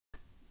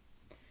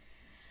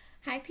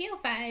Hi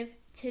P05.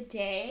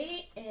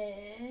 Today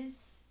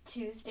is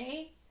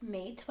Tuesday,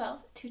 May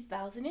 12th,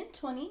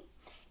 2020,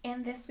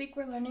 and this week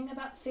we're learning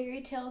about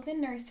fairy tales and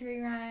nursery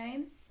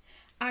rhymes.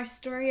 Our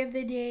story of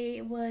the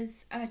day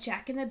was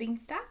Jack and the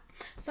Beanstalk,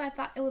 so I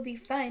thought it would be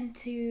fun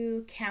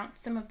to count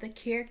some of the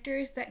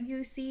characters that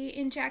you see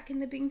in Jack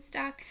and the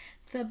Beanstalk,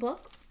 the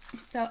book.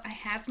 So I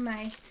have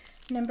my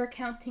number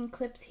counting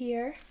clips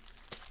here.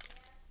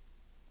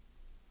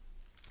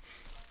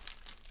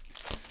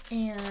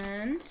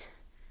 And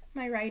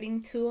my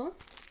writing tool,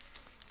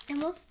 and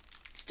we'll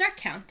start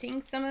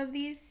counting some of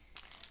these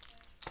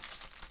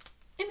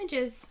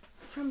images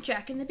from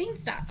Jack and the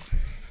Beanstalk.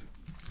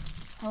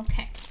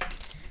 Okay,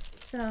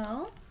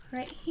 so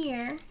right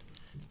here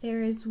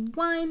there is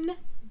one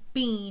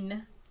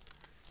bean.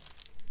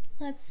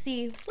 Let's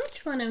see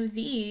which one of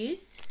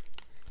these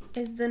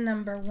is the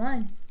number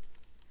one.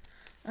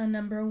 A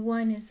number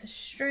one is a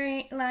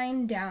straight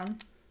line down,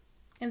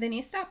 and then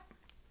you stop.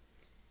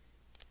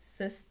 Is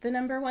this the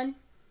number one?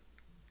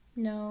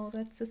 No,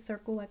 that's a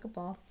circle like a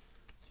ball.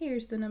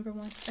 Here's the number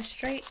one, a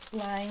straight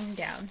line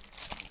down.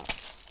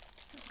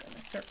 So I'm going to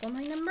circle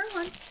my number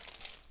one.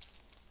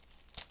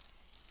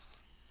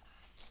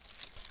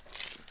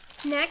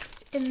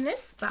 Next, in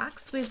this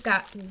box, we've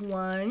got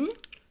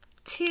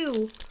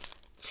two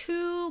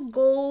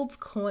gold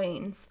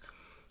coins.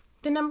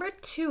 The number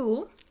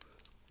 2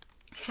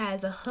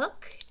 has a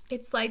hook.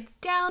 It slides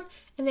down,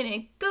 and then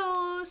it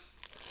goes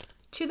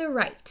to the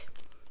right.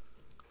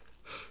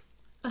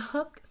 A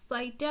hook,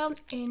 slide down,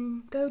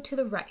 and go to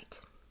the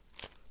right.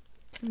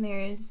 And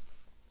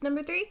there's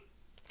number 3.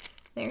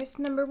 There's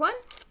number 1.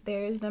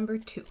 There's number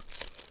 2.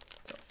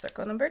 So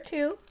circle number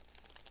 2.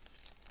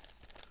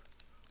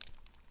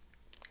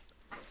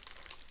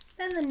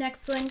 Then the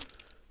next one,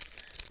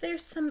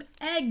 there's some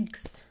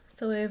eggs.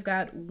 So we've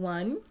got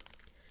 1,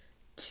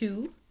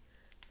 2,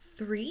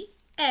 3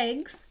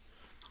 eggs.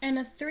 And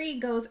a 3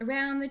 goes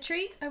around the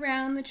tree,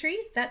 around the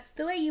tree. That's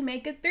the way you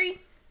make a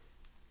 3.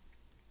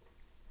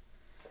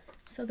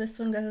 So this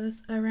one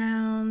goes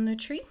around the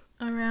tree,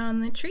 around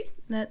the tree.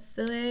 That's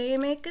the way you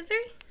make a 3.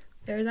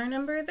 There's our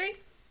number 3.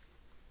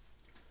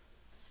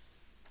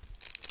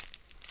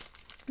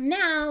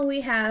 Now we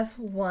have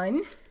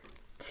 1,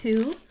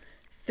 2,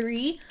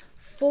 3,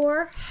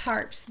 4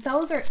 harps.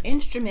 Those are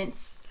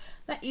instruments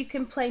that you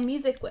can play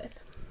music with.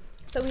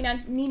 So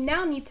we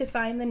now need to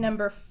find the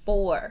number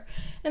 4.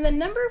 And the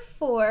number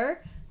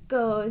 4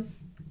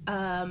 goes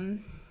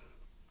down,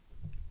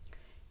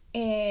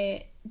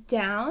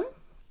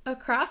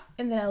 across,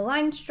 and then a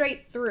line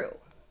straight through.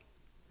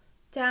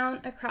 Down,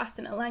 across,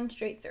 and a line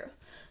straight through.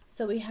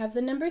 So we have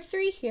the number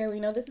 3 here. We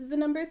know this is the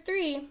number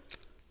 3.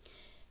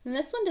 And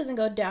this one doesn't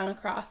go down,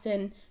 across,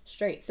 and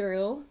straight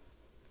through.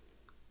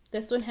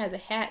 This one has a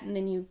hat, and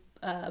then you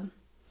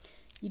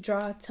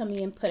draw a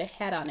tummy and put a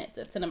hat on it.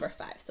 So it's a number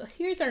 5. So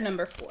here's our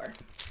number 4.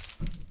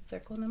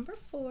 Circle number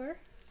 4.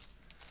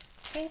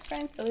 Okay,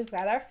 friends, so we've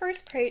got our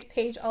first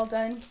page all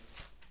done.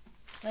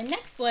 The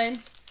next one,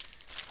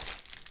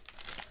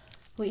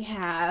 we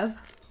have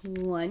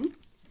 1,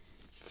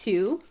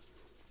 2,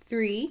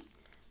 3,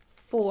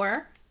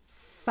 4,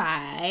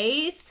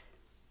 5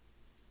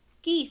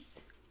 geese.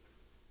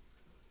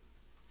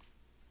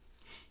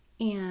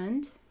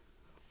 And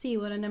see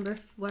where's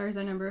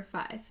our number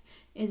 5?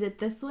 Is it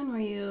this one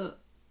where you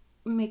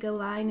make a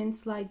line and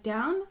slide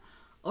down,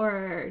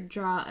 or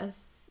draw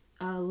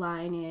a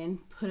line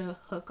and put a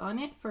hook on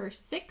it for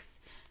 6?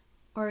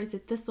 Or is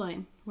it this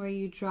one where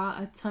you draw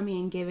a tummy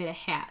and give it a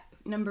hat?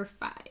 Number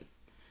 5.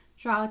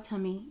 Draw a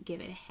tummy, give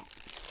it a hat.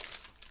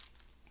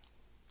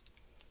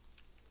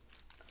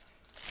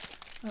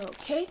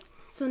 Okay,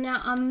 so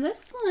now on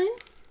this one,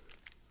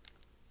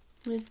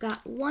 we've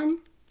got 1,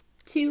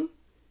 2,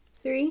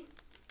 3,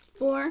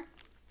 4,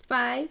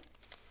 5,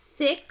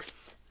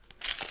 6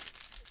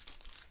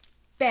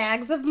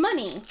 bags of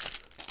money.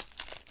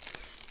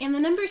 And the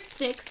number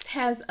 6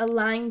 has a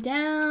line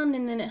down,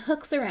 and then it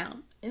hooks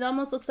around. It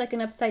almost looks like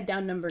an upside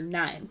down number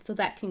 9, so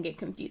that can get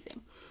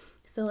confusing.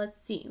 So let's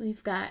see,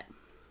 we've got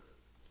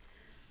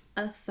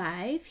a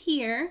 5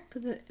 here,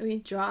 because we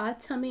draw a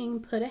tummy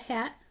and put a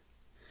hat.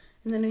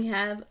 And then we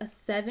have a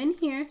 7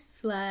 here,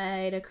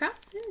 slide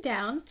across and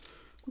down.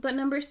 But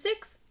number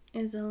 6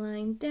 is a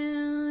line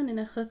down and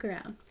a hook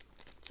around.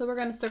 So we're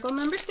going to circle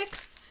number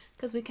 6,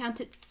 because we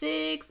counted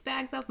 6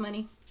 bags of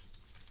money.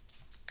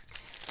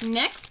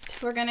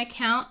 Next, we're going to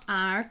count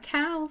our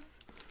cows.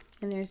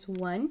 And there's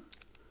 1,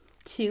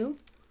 2,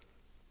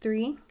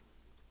 3,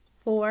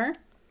 4,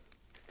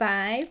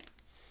 5,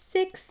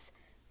 6,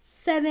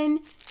 7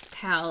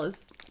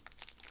 cows.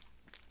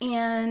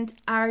 And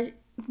our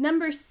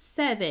number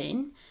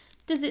 7,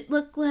 does it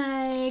look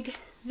like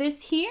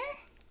this here?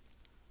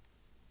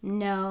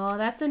 No,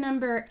 that's a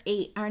number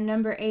 8. Our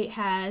number 8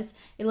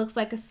 it looks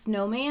like a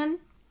snowman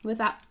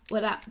without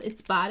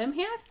its bottom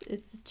half.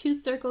 It's 2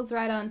 circles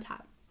right on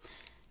top.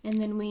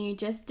 And then we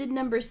just did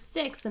number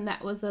 6, and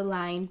that was a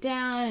line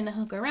down and a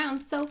hook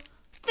around. So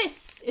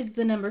this is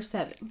the number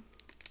 7.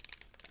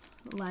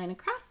 Line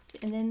across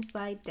and then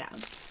slide down.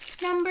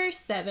 Number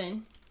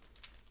 7.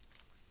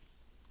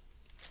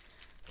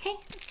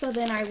 So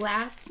then our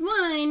last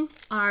one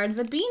are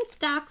the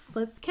beanstalks.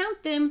 Let's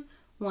count them.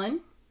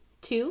 1,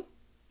 2,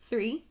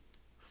 3,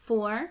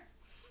 4,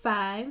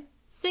 5,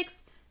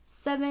 6,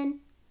 7,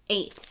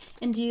 8.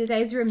 And do you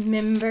guys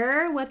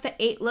remember what the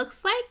 8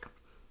 looks like?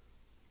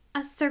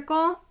 A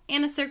circle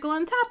and a circle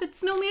on top. It's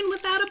snowman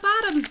without a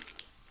bottom.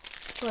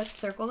 So let's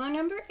circle our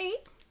number 8.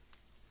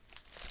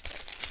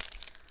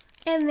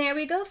 And there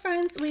we go,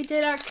 friends. We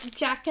did our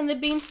Jack and the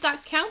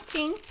Beanstalk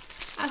counting.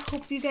 I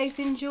hope you guys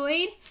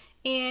enjoyed,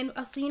 and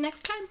I'll see you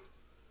next time.